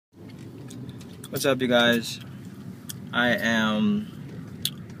What's up, you guys? We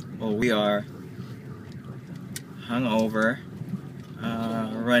are hungover,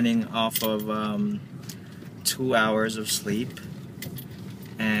 running off of 2 hours of sleep,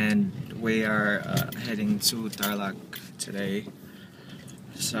 and we are heading to Tarlac today.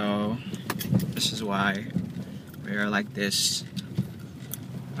 So this is why we are like this.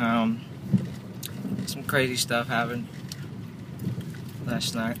 Some crazy stuff happened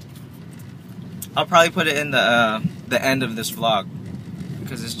last night. I'll probably put it in the end of this vlog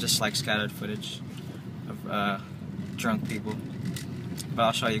because it's just like scattered footage of drunk people. But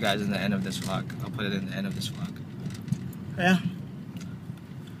I'll show you guys in the end of this vlog. I'll put it in the end of this vlog. Yeah.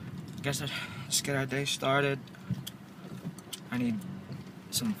 Guess let's get our day started. I need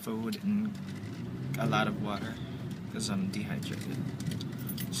some food and a lot of water because I'm dehydrated.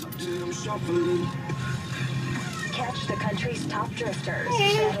 Catch the country's top drifters.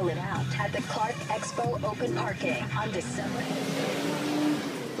 Battle it out at the Clark Expo Open Parking on December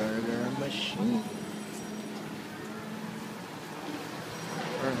 8th. Burger machine.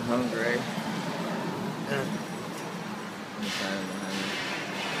 We're hungry. I'm tired of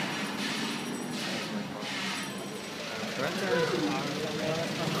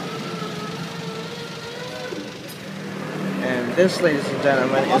And this, ladies and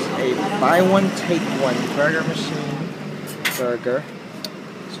gentlemen, is a buy one take one burger machine burger.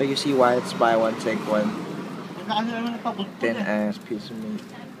 So you see why it's buy one take one. Thin ass piece of meat.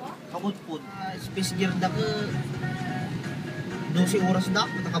 Space gear dak 12 oras dak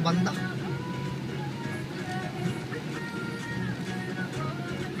nakabanda.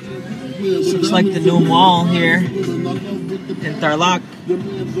 Looks like the new mall here in Tarlac.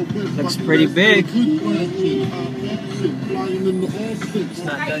 Looks pretty big. It's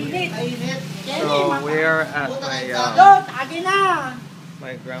not done yet. So we're at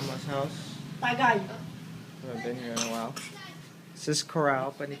my grandma's house. I haven't been here in a while. This is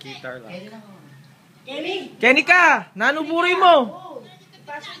Corral, Paniki, Tarlac. Kenny ka! Nanuburi mo!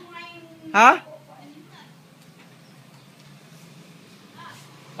 Ha?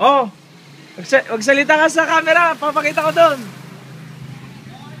 Oh! Magsalita ka sa camera, papakita ko doon.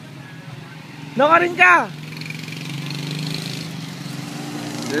 No ka rin ka.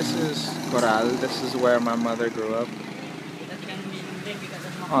 This is Corral. This is where my mother grew up.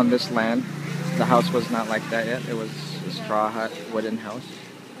 On this land. The house was not like that yet. It was a straw hut, wooden house.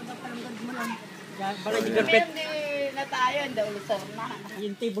 So, yeah.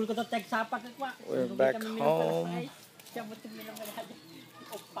 We're back home.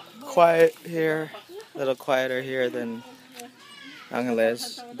 Quiet here, a little quieter here than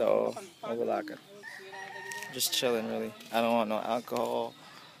Angeles, though. Just chilling, really. I don't want no alcohol,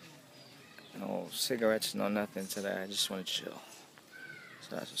 no cigarettes, no nothing today. I just want to chill.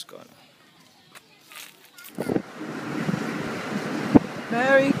 So that's what's going on.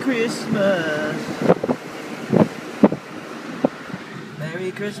 Merry Christmas.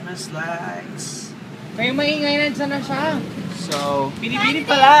 Merry Christmas lights. So, we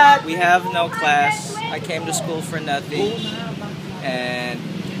have no class. I came to school for nothing. And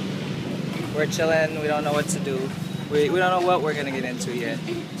we're chilling. We don't know what to do. We don't know what we're going to get into yet.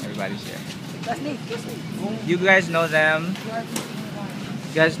 Everybody's here. You guys know them.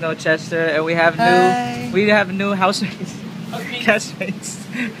 You guys know Chester. And we have new housemates. Classmates.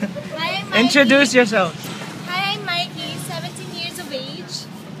 Hi, Introduce yourself. Hi, I'm Mikey, 17 years of age,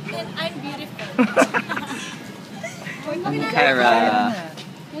 and I'm beautiful. I'm Kyra.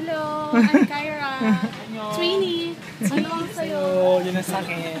 Hello, I'm Kyra. Twinnie. Hello sa'yo. Yun na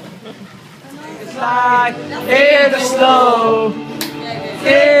sa'kin. It's like, hear the slow.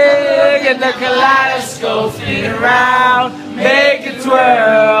 Get the kaleidoscope, spin around, make it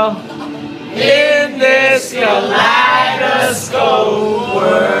twirl. In this kaleidoscope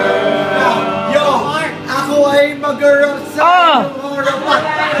world. Yo, ako ay mag-rock sa harapan.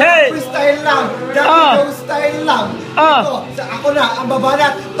 Hey! Freestyle lang, dati style lang. Ito, ako na, ang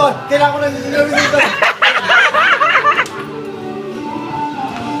babanat. Ton, kailangan ko lang gawin dito.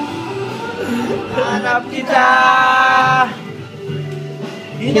 Hanap kita.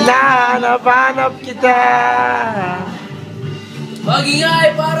 Hinahanap kita.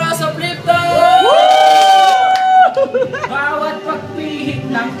 Mag-ingay para sa flip top! Bawat pagpihit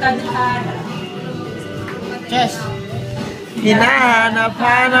ng tadhana. Chess. Hinahanap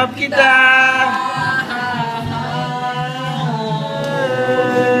kita.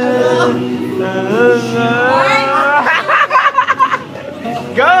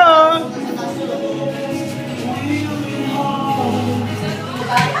 Go!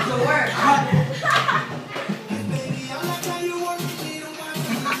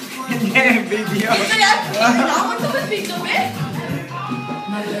 Sige, video. Ako naman video, eh.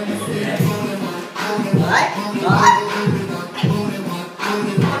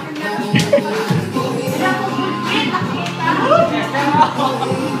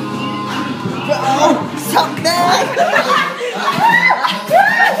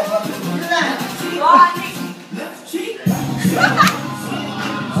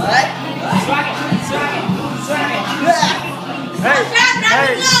 Hey!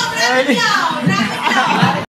 Hey! Hey!